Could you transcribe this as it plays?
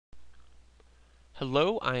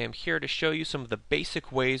Hello, I am here to show you some of the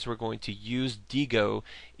basic ways we're going to use Diigo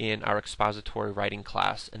in our expository writing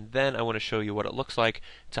class, and then I want to show you what it looks like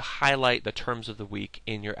to highlight the terms of the week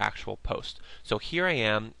in your actual post. So here I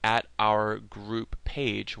am at our group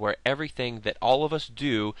page where everything that all of us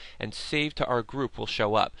do and save to our group will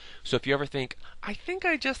show up. So if you ever think, I think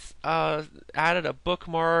I just added a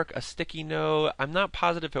bookmark, a sticky note, I'm not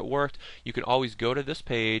positive it worked, you can always go to this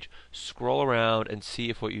page, scroll around, and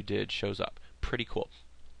see if what you did shows up. Pretty cool.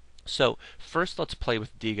 So first let's play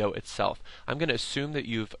with Diigo itself. I'm going to assume that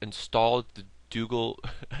you've installed the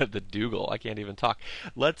I can't even talk.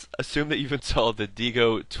 Let's assume that you've installed the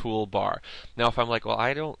Diigo toolbar. Now if I'm like, well,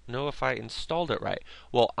 I don't know if I installed it right.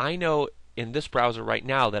 Well, I know in this browser right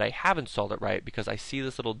now that I have installed it right because I see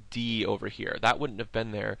this little D over here. That wouldn't have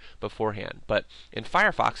been there beforehand. But in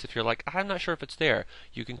Firefox, if you're like, I'm not sure if it's there,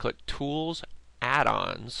 you can click Tools,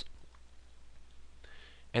 Add-ons,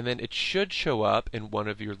 and then it should show up in one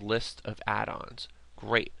of your list of add-ons.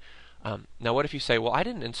 Great. Now what if you say, well, I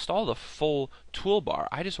didn't install the full toolbar.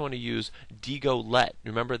 I just want to use Diigo Let.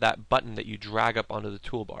 Remember that button that you drag up onto the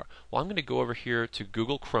toolbar? Well, I'm going to go over here to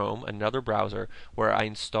Google Chrome, another browser, where I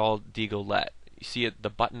installed Diigo Let. You see the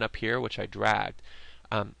button up here, which I dragged.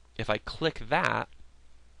 If I click that,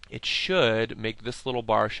 it should make this little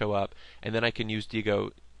bar show up, and then I can use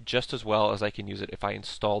Diigo just as well as I can use it if I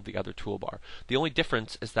installed the other toolbar. The only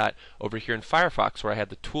difference is that over here in Firefox, where I had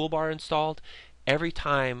the toolbar installed, every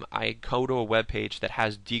time I go to a web page that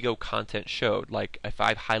has Diigo content showed, like if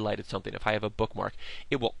I've highlighted something, if I have a bookmark,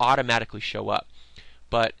 it will automatically show up.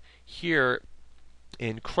 But here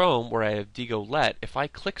in Chrome, where I have Diigo Let, if I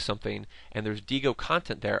click something and there's Diigo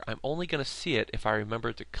content there, I'm only going to see it if I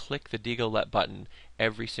remember to click the Diigo Let button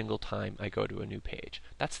every single time I go to a new page.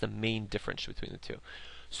 That's the main difference between the two.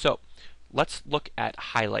 So let's look at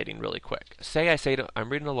highlighting really quick. I'm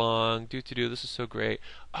reading along, this is so great.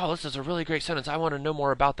 Oh, this is a really great sentence. I want to know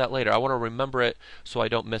more about that later. I want to remember it so I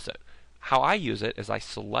don't miss it. How I use it is I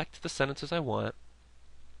select the sentences I want,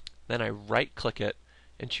 then I right click it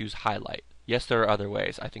and choose highlight. Yes, there are other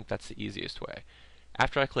ways. I think that's the easiest way.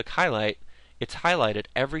 After I click highlight, it's highlighted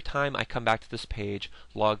every time I come back to this page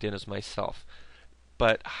logged in as myself.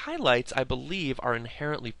 But highlights, I believe, are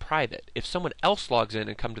inherently private. If someone else logs in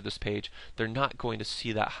and come to this page, they're not going to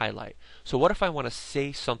see that highlight. So what if I want to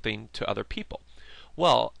say something to other people?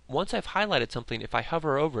 Well, once I've highlighted something, if I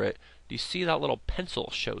hover over it, do you see that little pencil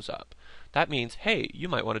shows up? That means, hey, you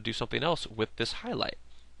might want to do something else with this highlight.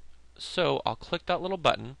 So I'll click that little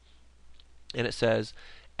button, and it says,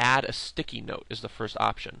 add a sticky note is the first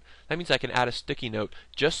option. That means I can add a sticky note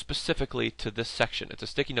just specifically to this section. It's a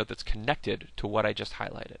sticky note that's connected to what I just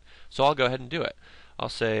highlighted. So I'll go ahead and do it. I'll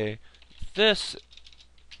say, this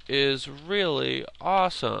is really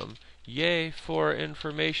awesome. Yay for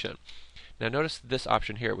information. Now notice this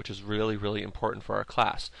option here, which is really, really important for our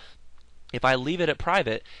class. If I leave it at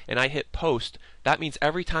private and I hit post, that means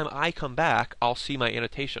every time I come back, I'll see my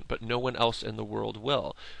annotation, but no one else in the world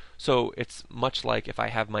will. So it's much like if I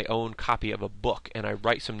have my own copy of a book and I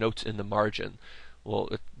write some notes in the margin. Well,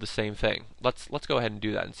 it's the same thing. Let's go ahead and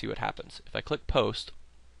do that and see what happens. If I click post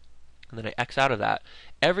and then I X out of that,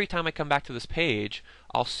 every time I come back to this page,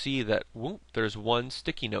 I'll see that whoop, there's one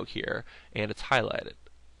sticky note here and it's highlighted.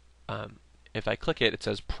 If I click it, it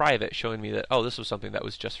says private, showing me that, oh, this was something that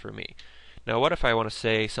was just for me. Now what if I want to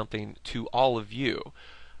say something to all of you?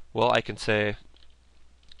 Well, I can say,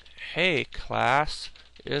 hey class,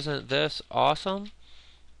 isn't this awesome?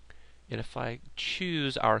 And if I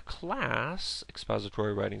choose our class,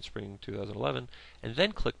 Expository Writing Spring 2011, and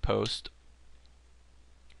then click Post,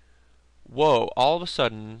 whoa, all of a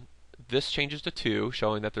sudden this changes to 2,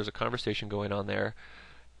 showing that there's a conversation going on there,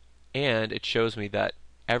 and it shows me that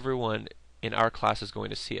everyone in our class is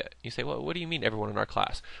going to see it. You say, well, what do you mean everyone in our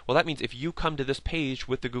class? Well, that means if you come to this page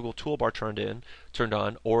with the Google toolbar turned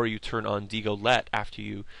on, or you turn on Diigo Let after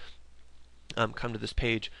you come to this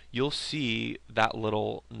page, you'll see that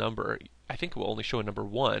little number. I think it will only show a number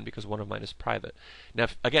 1 because one of mine is private. Now,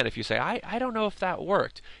 if you say, I don't know if that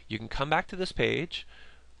worked, you can come back to this page,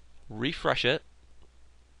 refresh it,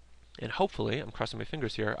 and hopefully, I'm crossing my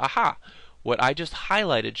fingers here, aha! What I just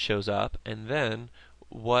highlighted shows up, and then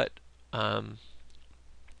what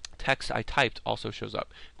text I typed also shows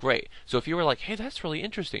up. Great. So if you were like, hey, that's really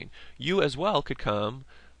interesting, you as well could come,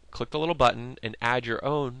 click the little button, and add your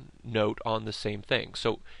own note on the same thing.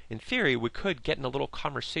 So in theory, we could get in a little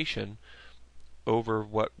conversation over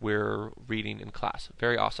what we're reading in class.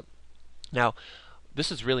 Very awesome. Now,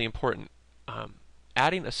 this is really important.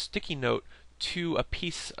 Adding a sticky note to a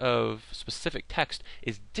piece of specific text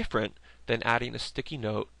is different than adding a sticky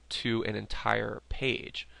note to an entire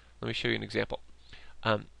page. Let me show you an example.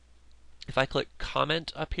 Um, if I click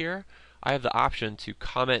comment up here, I have the option to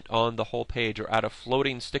comment on the whole page or add a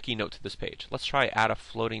floating sticky note to this page. Let's try add a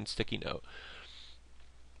floating sticky note.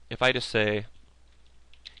 If I just say,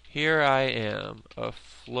 here I am, a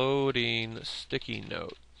floating sticky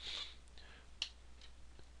note.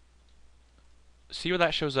 See where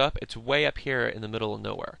that shows up? It's way up here in the middle of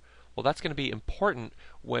nowhere. Well, that's going to be important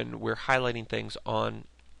when we're highlighting things on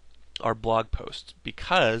our blog posts,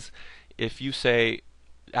 because if you say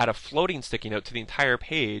add a floating sticky note to the entire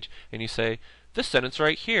page and you say, this sentence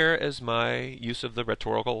right here is my use of the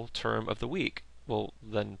rhetorical term of the week, well,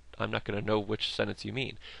 then I'm not going to know which sentence you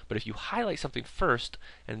mean. But if you highlight something first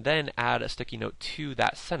and then add a sticky note to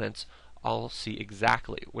that sentence, I'll see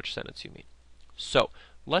exactly which sentence you mean. So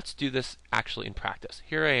let's do this actually in practice.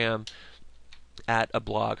 Here I am at a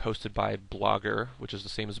blog hosted by Blogger, which is the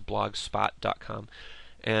same as blogspot.com,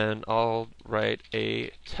 and I'll write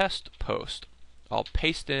a test post. I'll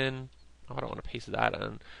paste in, oh, I don't want to paste that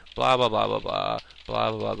in, blah blah blah blah blah,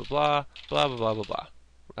 blah blah blah blah blah, blah blah blah blah blah.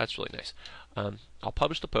 That's really nice. I'll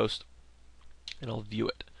publish the post and I'll view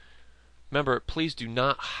it. Remember, please do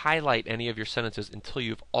not highlight any of your sentences until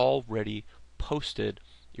you've already posted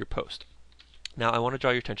your post. Now I want to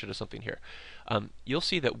draw your attention to something here. You'll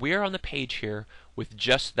see that we're on the page here with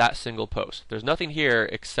just that single post. There's nothing here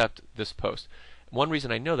except this post. One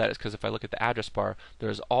reason I know that is because if I look at the address bar,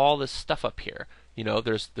 there's all this stuff up here. You know,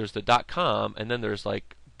 there's the .com, and then there's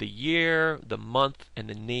like the year, the month, and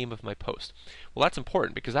the name of my post. Well, that's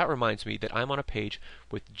important because that reminds me that I'm on a page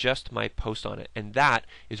with just my post on it, and that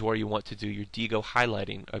is where you want to do your Diigo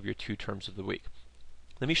highlighting of your 2 terms of the week.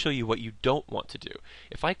 Let me show you what you don't want to do.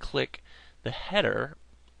 If I click the header,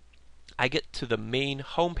 I get to the main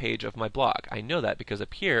home page of my blog. I know that because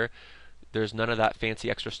up here there's none of that fancy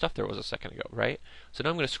extra stuff there was a second ago, right? So now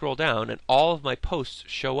I'm going to scroll down and all of my posts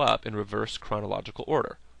show up in reverse chronological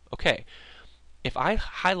order. Okay, if I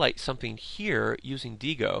highlight something here using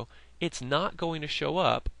Diigo, it's not going to show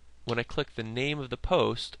up when I click the name of the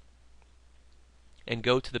post and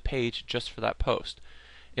go to the page just for that post.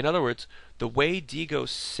 In other words, the way Diigo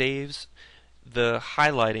saves the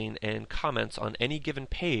highlighting and comments on any given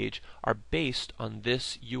page are based on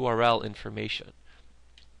this URL information.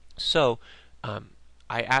 So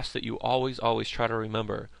I ask that you always try to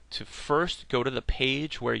remember to first go to the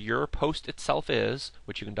page where your post itself is,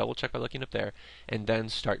 which you can double check by looking up there, and then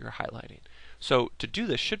start your highlighting. So to do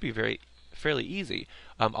this should be fairly easy.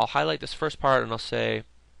 I'll highlight this first part and I'll say,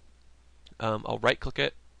 I'll right click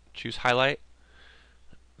it, choose highlight,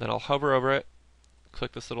 then I'll hover over it,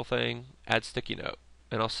 click this little thing, add sticky note,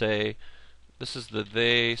 and I'll say, this is the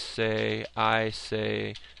they say, I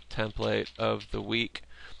say template of the week.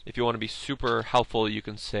 If you want to be super helpful, you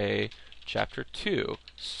can say chapter 2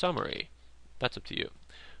 summary. That's up to you.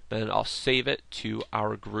 Then I'll save it to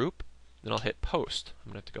our group, then I'll hit post.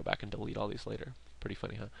 I'm going to have to go back and delete all these later. Pretty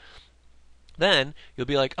funny, huh? Then you'll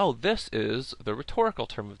be like, oh, this is the rhetorical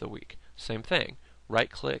term of the week. Same thing. Right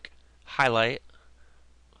click, highlight,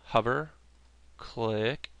 hover,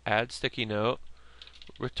 click, add sticky note,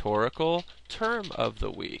 rhetorical term of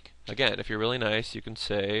the week. Again, if you're really nice, you can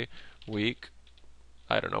say week,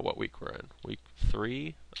 I don't know what week we're in, week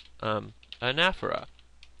 3, anaphora.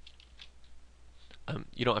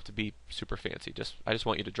 You don't have to be super fancy, I just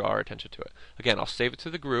want you to draw our attention to it. Again, I'll save it to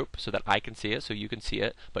the group so that I can see it, so you can see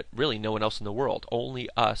it, but really no one else in the world, only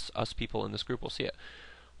us people in this group will see it.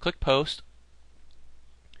 Click post.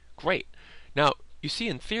 Great. Now, you see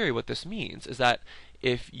in theory what this means is that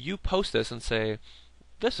if you post this and say,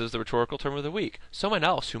 this is the rhetorical term of the week, someone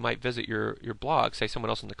else who might visit your blog, say someone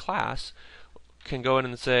else in the class, can go in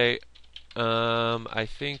and say, I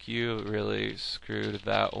think you really screwed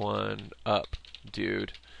that one up,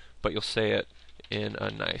 dude, but you'll say it in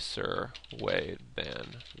a nicer way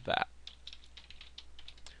than that.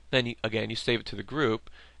 Then again, you save it to the group,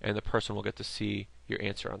 and the person will get to see your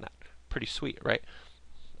answer on that. Pretty sweet, right?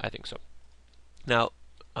 I think so. Now,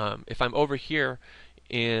 if I'm over here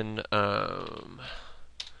in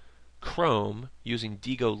Chrome using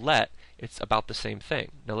Diigo Let, it's about the same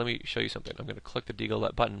thing. Now let me show you something. I'm going to click the Diigo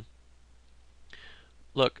Let button.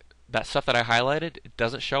 Look, that stuff that I highlighted, it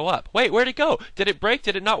doesn't show up. Wait, where'd it go? Did it break?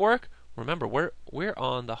 Did it not work? Remember, we're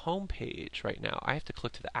on the home page right now. I have to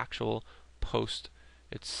click to the actual post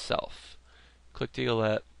itself. Click Diigo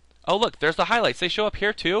Let. Oh look, there's the highlights. They show up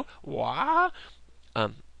here too. Wow.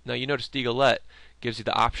 Now you notice Diigo Let gives you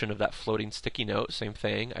the option of that floating sticky note. Same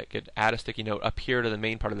thing. I could add a sticky note up here to the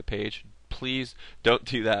main part of the page. Please don't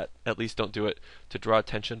do that. At least don't do it to draw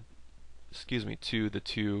attention, to the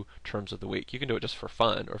 2 terms of the week. You can do it just for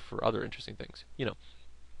fun or for other interesting things, you know.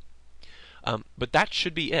 But that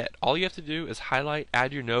should be it. All you have to do is highlight,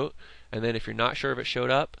 add your note, and then if you're not sure if it showed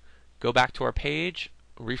up, go back to our page,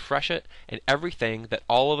 refresh it, and everything that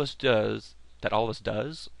all of us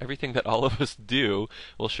do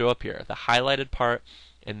will show up here. The highlighted part,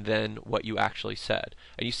 and then what you actually said.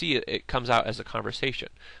 And you see it comes out as a conversation.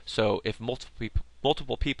 So if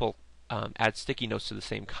multiple people add sticky notes to the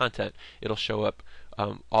same content, it'll show up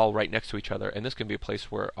all right next to each other, and this can be a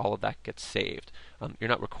place where all of that gets saved. You're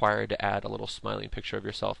not required to add a little smiling picture of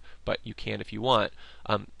yourself, but you can if you want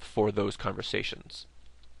for those conversations.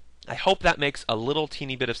 I hope that makes a little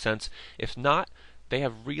teeny bit of sense. If not, they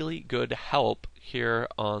have really good help here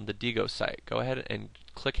on the Diigo site. Go ahead and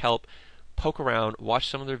click help, poke around, watch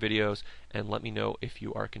some of their videos, and let me know if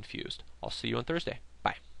you are confused. I'll see you on Thursday.